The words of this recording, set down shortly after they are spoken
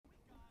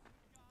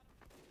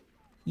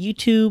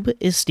YouTube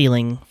is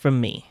stealing from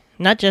me.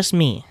 Not just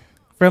me.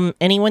 From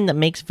anyone that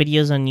makes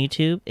videos on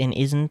YouTube and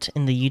isn't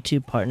in the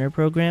YouTube Partner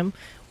Program,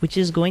 which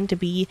is going to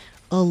be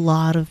a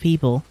lot of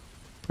people.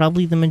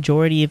 Probably the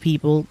majority of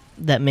people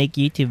that make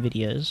YouTube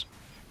videos.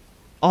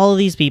 All of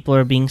these people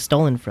are being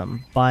stolen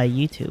from by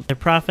YouTube. They're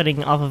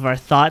profiting off of our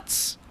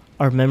thoughts,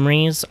 our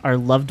memories, our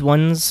loved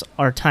ones,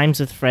 our times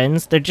with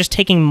friends. They're just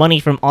taking money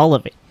from all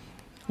of it.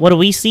 What do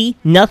we see?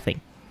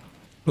 Nothing.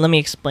 Let me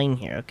explain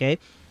here, okay?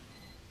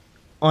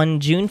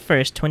 On June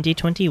 1st,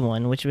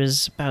 2021, which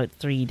was about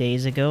 3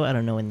 days ago, I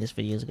don't know when this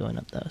video is going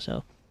up though,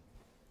 so...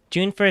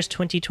 June 1st,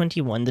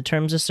 2021, the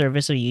terms of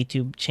service of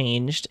YouTube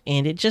changed,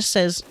 and it just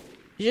says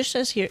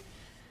here,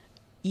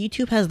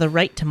 YouTube has the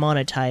right to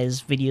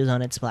monetize videos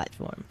on its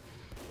platform,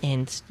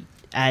 and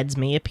ads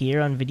may appear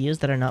on videos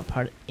that are not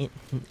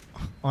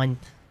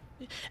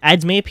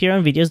ads may appear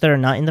on videos that are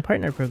not in the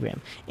partner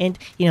program. And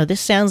you know,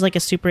 this sounds like a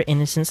super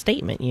innocent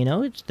statement. You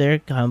know, it's their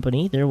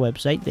company, their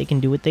website, they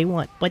can do what they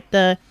want. But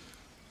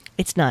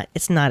it's not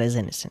as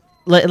innocent.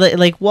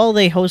 Like while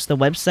they host the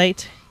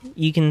website,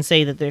 you can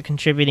say that they're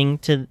contributing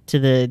to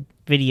the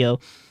video.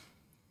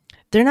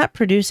 They're not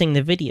producing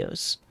the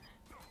videos.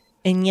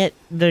 And yet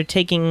they're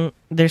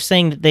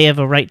saying that they have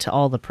a right to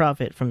all the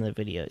profit from the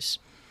videos,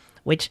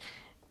 which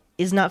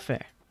is not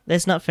fair.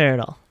 That's not fair at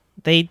all.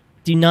 They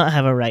do not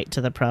have a right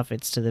to the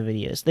profits to the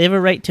videos. They have a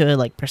right to a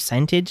like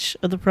percentage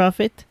of the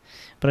profit,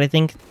 but I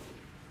think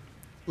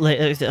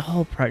like the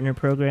whole partner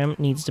program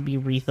needs to be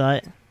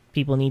rethought.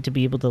 People need to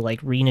be able to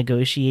like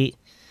renegotiate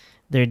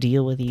their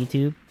deal with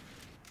YouTube.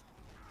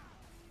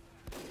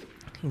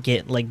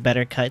 Get like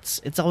better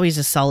cuts. It's always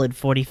a solid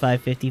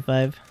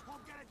 45-55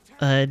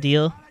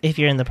 deal if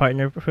you're in the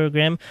partner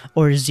program,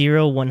 or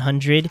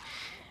 0-100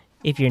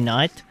 if you're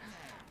not.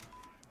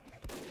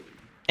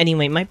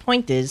 Anyway, my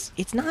point is,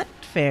 it's not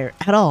fair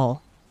at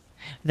all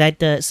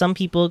that some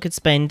people could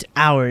spend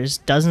hours,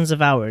 dozens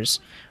of hours,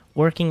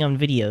 working on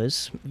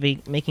videos,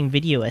 making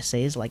video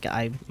essays like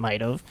I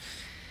might have,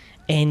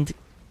 and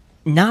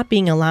not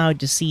being allowed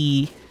to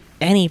see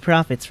any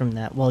profits from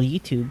that, while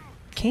YouTube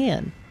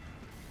can.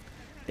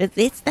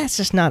 That's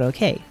just not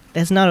okay.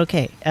 That's not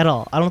okay at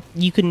all.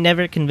 You could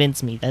never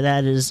convince me that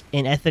that is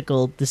an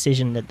ethical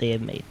decision that they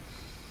have made.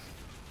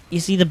 You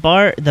see, the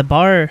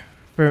bar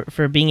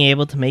for being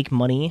able to make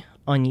money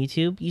on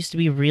YouTube used to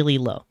be really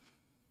low.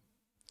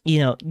 You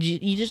know,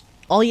 you just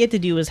all you had to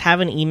do was have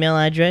an email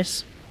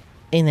address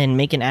and then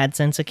make an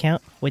AdSense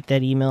account with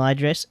that email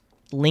address,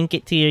 link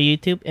it to your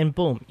YouTube, and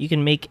boom, you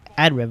can make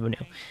ad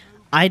revenue.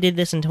 I did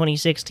this in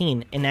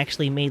 2016 and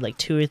actually made like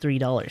 $2 or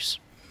 $3.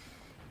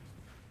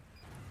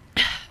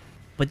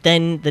 But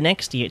then the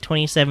next year,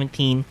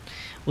 2017,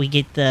 we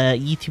get the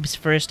YouTube's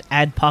first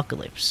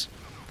adpocalypse,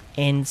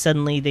 and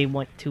suddenly they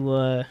want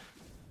to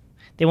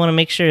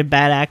make sure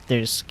bad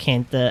actors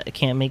can't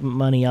make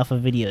money off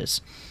of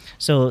videos.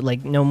 So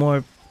like no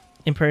more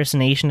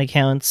impersonation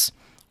accounts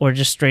or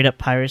just straight up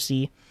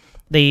piracy.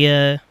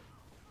 They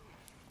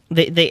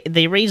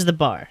raise the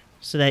bar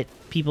so that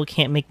people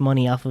can't make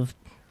money off of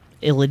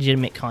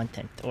illegitimate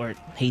content or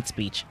hate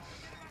speech.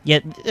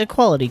 Yet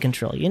quality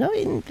control, you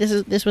know,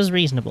 this was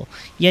reasonable.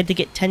 You had to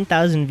get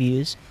 10,000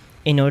 views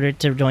in order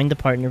to join the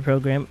partner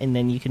program, and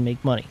then you can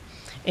make money.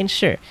 And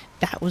sure,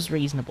 that was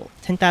reasonable.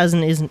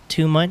 10,000 isn't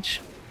too much,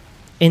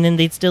 and then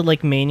they'd still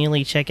like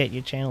manually check out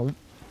your channel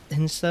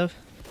and stuff.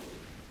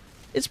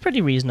 It's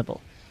pretty reasonable.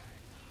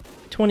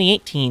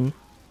 2018,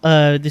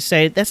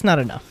 decided that's not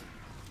enough,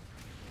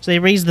 so they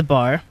raised the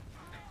bar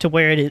to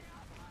where it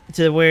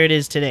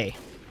is today.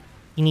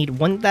 You need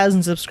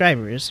 1,000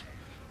 subscribers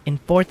and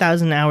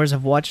 4,000 hours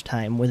of watch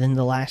time within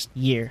the last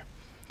year,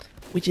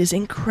 which is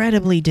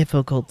incredibly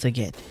difficult to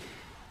get.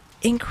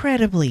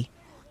 Incredibly.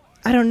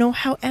 I don't know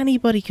how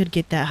anybody could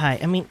get that high.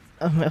 I mean,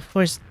 of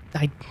course,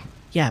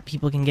 yeah,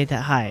 people can get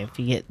that high if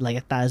you get like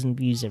 1,000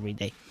 views every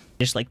day.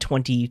 There's like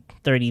 20,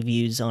 30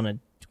 views on a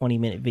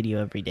 20-minute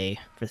video every day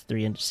for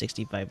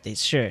 365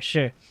 days.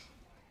 Sure.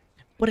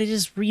 But it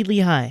is really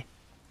high.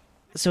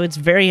 So it's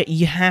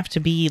you have to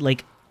be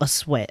like a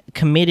sweat,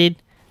 committed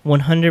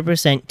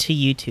 100% to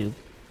YouTube.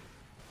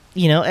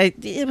 You know,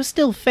 it was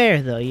still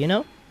fair though, you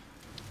know?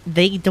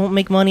 They don't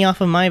make money off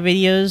of my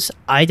videos.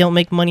 I don't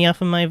make money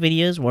off of my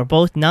videos. We're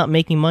both not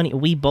making money.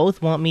 We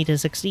both want me to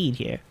succeed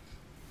here.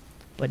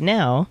 But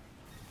now,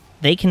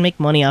 they can make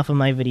money off of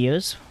my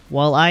videos,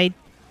 while I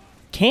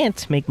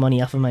can't make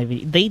money off of my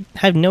videos. They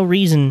have no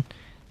reason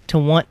to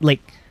want,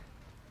 like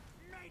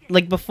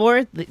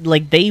before,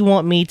 like they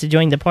want me to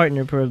join the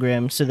partner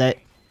program so that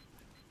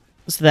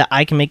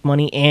I can make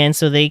money and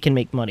so they can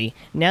make money.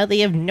 Now they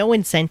have no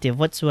incentive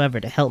whatsoever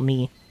to help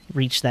me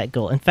reach that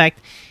goal. In fact,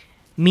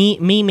 me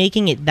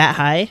making it that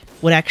high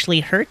would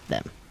actually hurt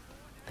them.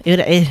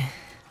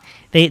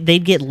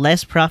 They'd get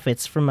less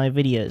profits from my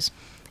videos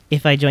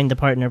if I joined the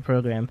partner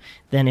program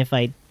than if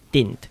I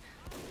didn't.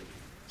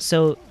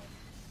 So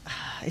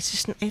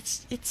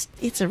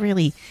it's a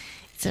really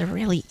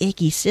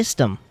icky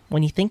system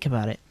when you think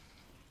about it.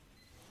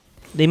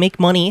 They make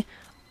money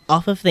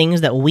off of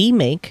things that we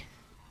make,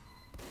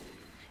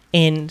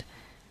 and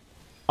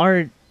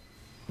our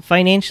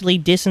financially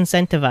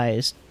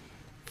disincentivized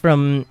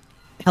from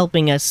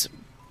helping us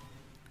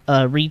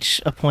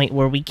reach a point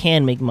where we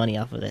can make money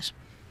off of this.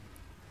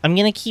 I'm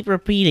gonna keep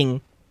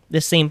repeating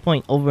the same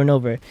point over and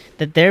over,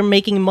 that they're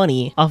making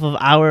money off of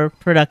our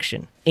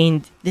production.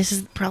 And this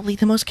is probably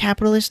the most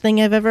capitalist thing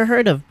I've ever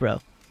heard of,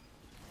 bro.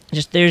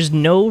 Just, there's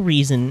no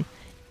reason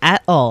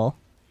at all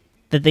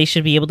that they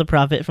should be able to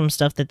profit from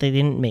stuff that they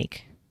didn't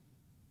make,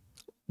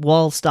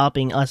 while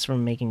stopping us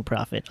from making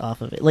profit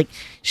off of it. Like,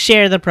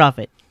 share the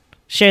profit.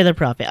 Share the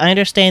profit. I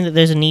understand that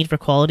there's a need for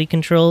quality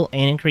control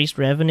and increased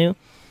revenue.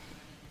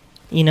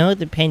 You know,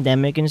 the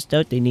pandemic and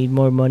stuff, they need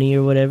more money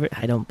or whatever.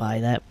 I don't buy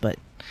that, but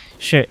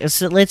sure.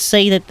 So let's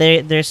say that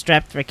they're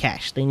strapped for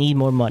cash. They need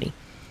more money.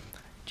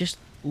 Just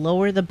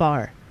lower the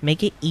bar.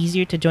 Make it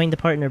easier to join the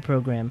partner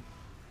program.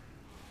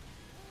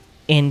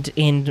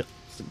 And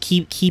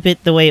keep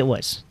it the way it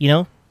was, you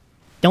know?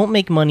 Don't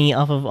make money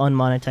off of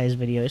unmonetized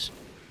videos.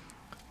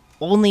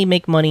 Only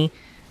make money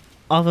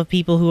off of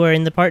people who are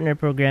in the partner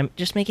program.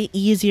 Just make it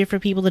easier for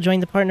people to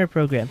join the partner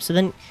program. So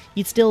then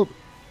you'd still,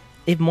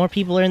 if more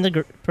people are in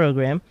the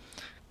program,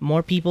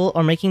 more people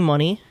are making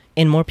money,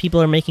 and more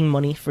people are making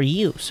money for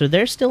you. So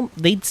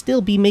they'd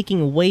still be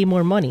making way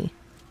more money.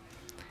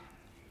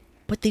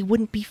 But they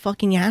wouldn't be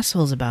fucking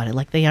assholes about it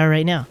like they are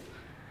right now.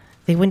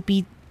 They wouldn't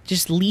be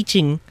just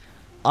leeching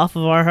off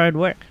of our hard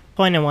work.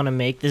 Point I want to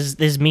make, this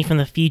is me from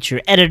the future.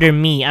 Editor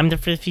me. I'm the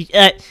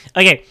future.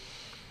 Okay.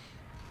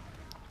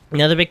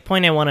 Another big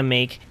point I want to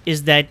make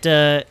is that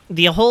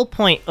the whole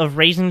point of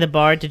raising the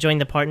bar to join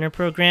the partner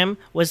program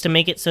was to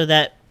make it so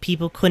that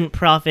people couldn't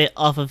profit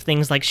off of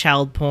things like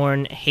child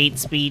porn, hate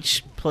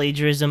speech,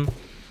 plagiarism.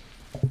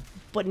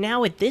 But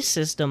now with this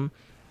system,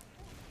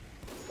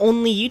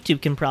 only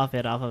YouTube can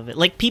profit off of it.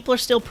 Like, people are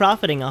still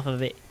profiting off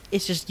of it.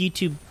 It's just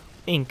YouTube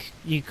Inc.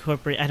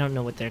 I don't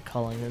know what they're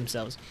calling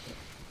themselves.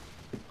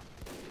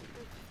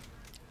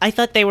 I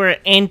thought they were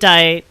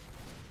anti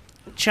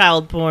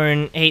child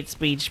porn, hate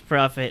speech,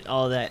 profit,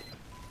 all that.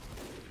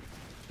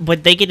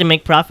 But they get to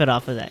make profit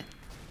off of that.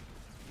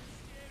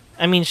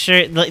 I mean,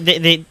 sure,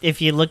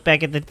 if you look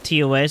back at the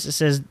TOS, it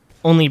says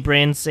only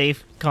brand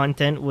safe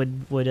content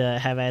would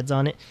have ads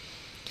on it.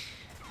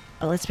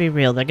 But let's be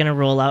real, they're gonna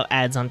roll out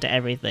ads onto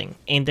everything,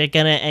 and they're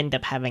gonna end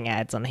up having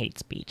ads on hate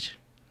speech.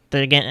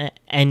 They're gonna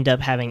end up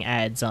having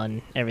ads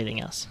on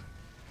everything else.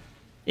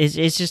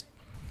 That's just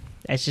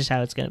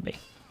how it's gonna be.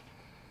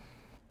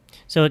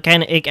 So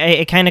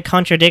it kind of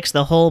contradicts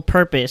the whole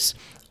purpose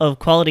of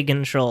quality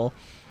control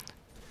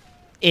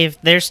if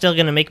they're still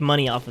gonna make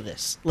money off of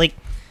this. Like,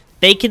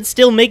 they can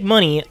still make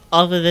money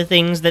off of the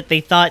things that they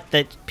thought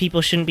that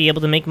people shouldn't be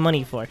able to make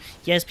money for.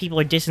 Yes, people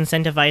are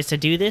disincentivized to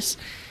do this,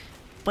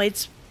 but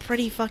it's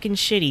pretty fucking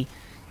shitty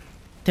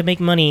to make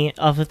money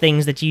off of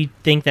things that you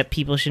think that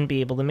people shouldn't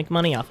be able to make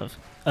money off of.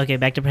 Okay,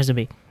 back to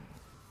President B.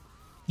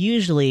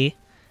 Usually,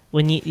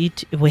 when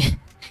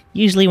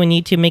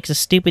YouTube makes a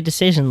stupid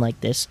decision like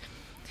this,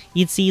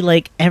 you'd see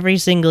like every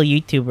single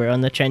YouTuber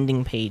on the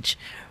trending page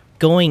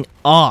going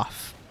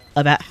off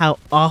about how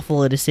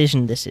awful a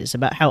decision this is,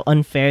 about how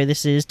unfair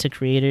this is to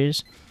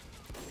creators,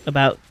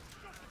 about,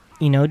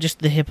 you know, just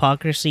the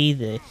hypocrisy,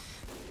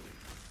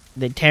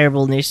 the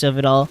terribleness of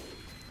it all.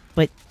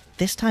 But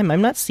this time,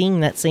 I'm not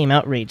seeing that same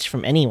outrage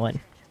from anyone.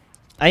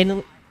 I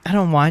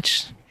don't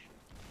watch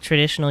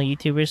traditional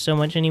YouTubers so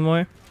much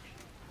anymore,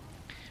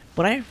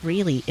 but I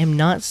really am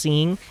not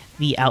seeing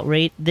the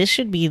outrage. This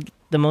should be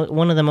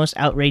one of the most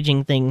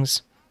outraging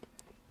things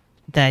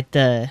that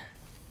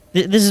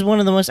this is one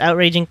of the most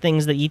outraging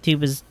things that YouTube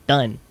has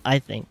done, I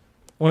think.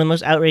 One of the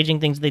most outraging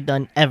things they've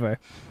done ever.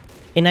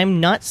 And I'm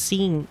not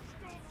seeing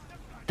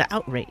the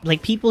outrage.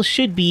 Like, people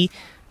should be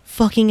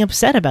fucking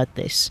upset about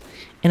this,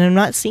 and I'm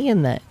not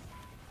seeing that.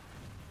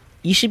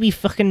 You should be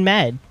fucking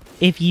mad.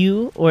 If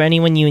you or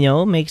anyone you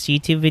know makes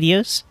YouTube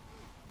videos,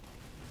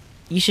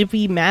 you should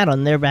be mad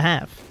on their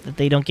behalf that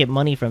they don't get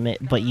money from it,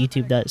 but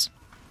YouTube does.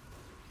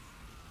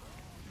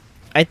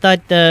 I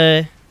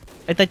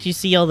thought you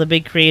see all the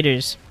big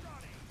creators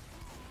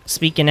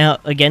speaking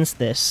out against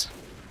this,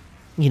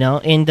 you know,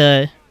 and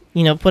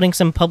you know, putting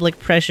some public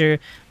pressure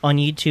on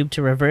YouTube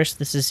to reverse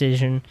this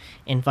decision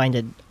and find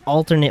an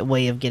alternate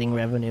way of getting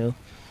revenue.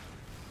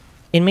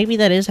 And maybe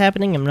that is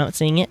happening, I'm not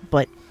seeing it,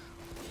 but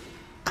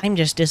I'm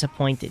just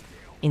disappointed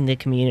in the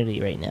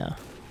community right now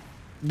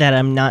that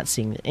I'm not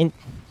seeing it. And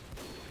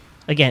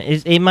again,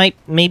 it might,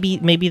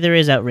 maybe there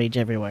is outrage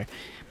everywhere,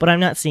 but I'm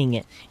not seeing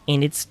it,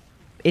 and it's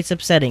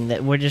upsetting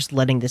that we're just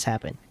letting this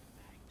happen.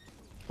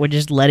 We're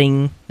just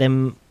letting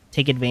them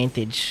take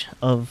advantage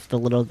of the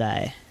little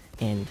guy,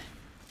 and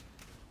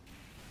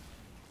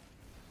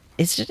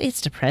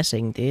it's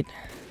depressing, dude.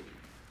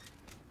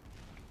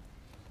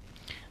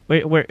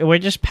 We're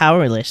just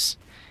powerless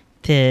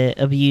to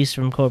abuse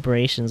from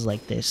corporations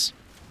like this.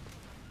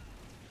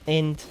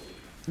 And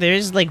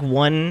there's like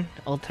one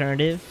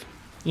alternative,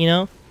 you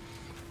know?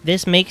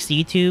 This makes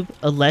YouTube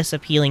a less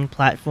appealing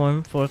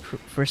platform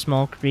for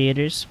small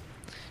creators.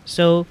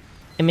 So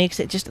it makes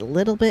it just a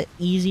little bit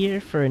easier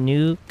for a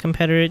new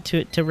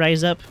competitor to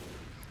rise up.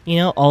 You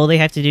know, all they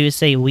have to do is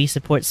say we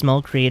support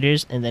small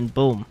creators, and then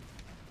boom,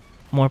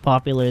 more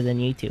popular than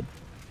YouTube.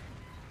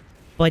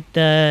 But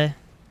I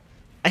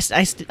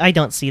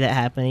don't see that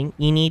happening.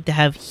 You need to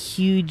have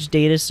huge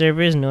data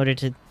servers in order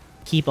to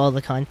keep all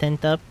the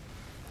content up.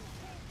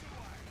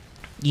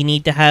 You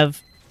need to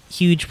have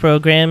huge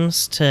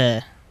programs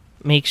to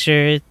make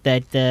sure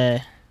that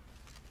that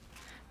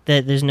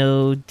there's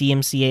no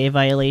DMCA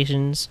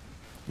violations,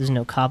 there's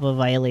no COPPA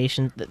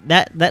violations.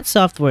 That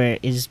software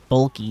is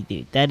bulky,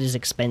 dude. That is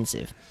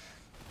expensive.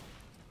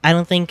 I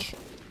don't think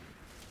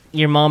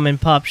your mom and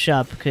pop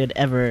shop could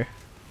ever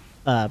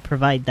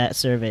provide that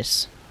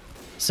service.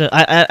 So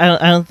I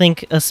don't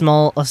think a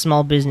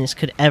small business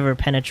could ever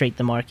penetrate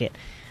the market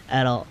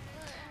at all.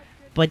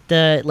 But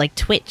like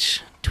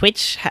Twitch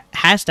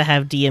has to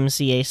have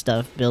DMCA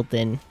stuff built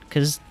in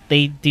because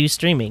they do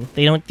streaming.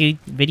 They don't do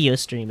video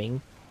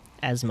streaming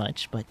as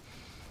much, but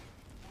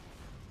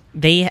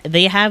they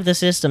have the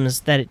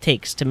systems that it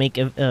takes to make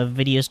a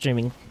video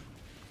streaming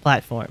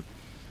platform.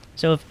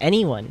 So if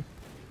anyone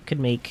could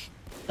make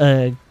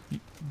a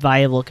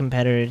viable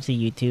competitor to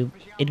YouTube,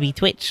 it'd be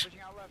Twitch.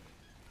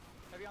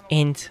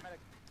 And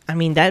I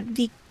mean, that'd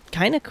be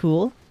kind of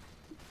cool,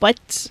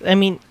 but I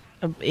mean,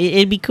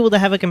 it'd be cool to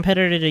have a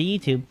competitor to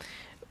YouTube.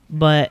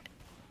 But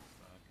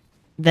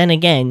then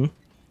again,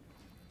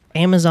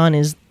 Amazon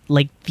is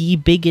like the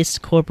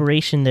biggest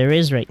corporation there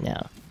is right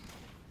now.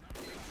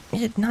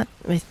 It's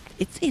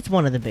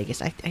one of the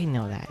biggest. I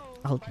know that.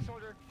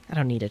 I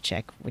don't need to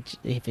check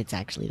if it's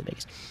actually the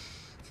biggest.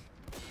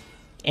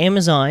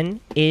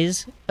 Amazon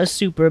is a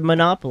super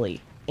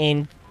monopoly,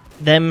 and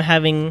them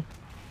having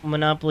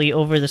monopoly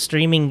over the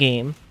streaming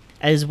game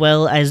as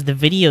well as the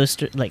video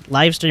like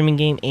live streaming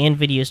game and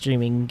video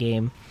streaming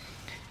game,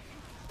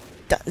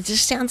 it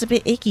just sounds a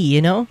bit icky,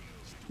 you know?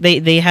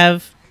 They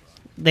have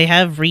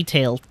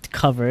retail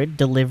covered,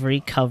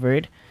 delivery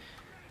covered.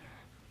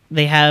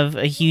 They have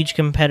a huge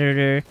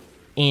competitor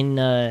in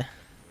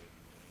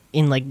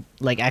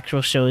like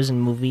actual shows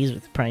and movies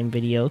with Prime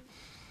Video.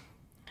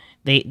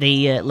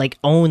 They like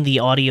own the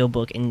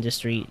audiobook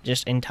industry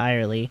just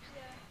entirely.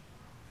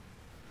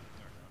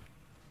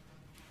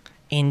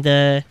 And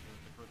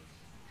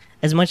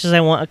as much as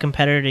I want a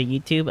competitor to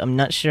YouTube, I'm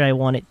not sure I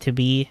want it to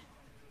be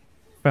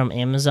from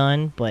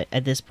Amazon, but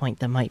at this point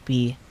that might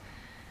be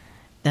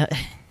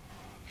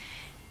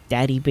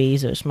Daddy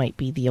Bezos might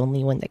be the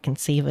only one that can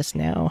save us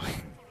now.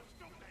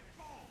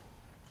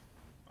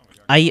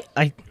 I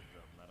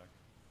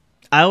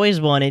always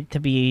wanted to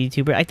be a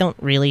YouTuber. I don't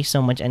really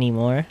so much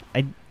anymore.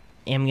 I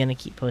am gonna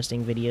keep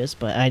posting videos,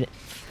 but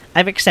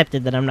I've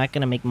accepted that I'm not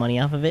gonna make money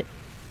off of it,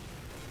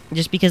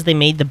 just because they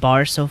made the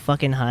bar so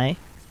fucking high.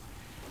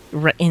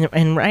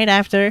 And right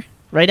after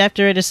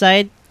I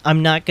decide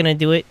I'm not gonna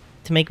do it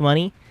to make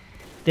money,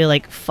 they're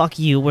like, "Fuck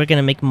you! We're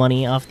gonna make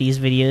money off these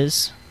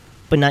videos,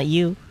 but not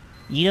you.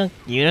 You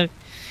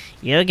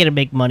don't get to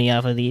make money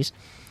off of these."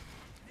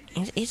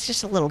 It's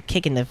just a little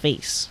kick in the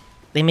face.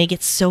 They make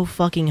it so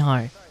fucking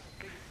hard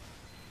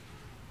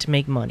to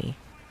make money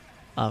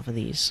off of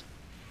these,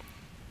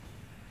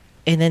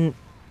 and then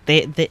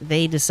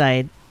they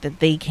decide that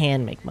they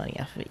can make money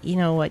off of it. You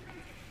know what?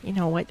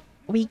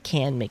 We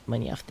can make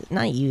money off this.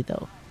 Not you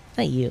though.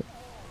 Not you.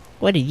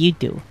 What did you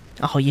do?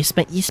 Oh, you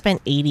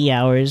spent 80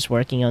 hours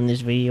working on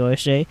this video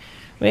essay.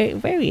 Very,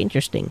 very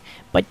interesting.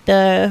 But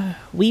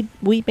we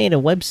made a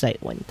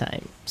website one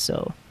time,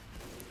 so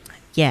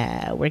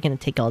yeah, we're gonna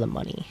take all the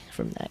money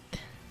from that.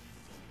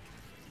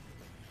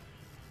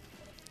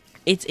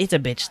 It's a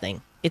bitch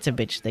thing. It's a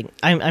bitch thing.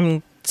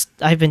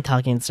 I've been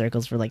talking in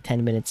circles for like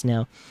 10 minutes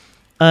now.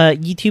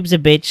 YouTube's a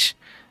bitch.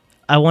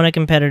 I want a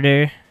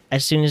competitor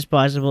as soon as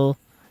possible.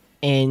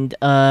 And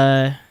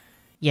yeah,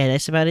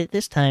 that's about it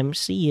this time.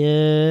 See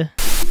ya.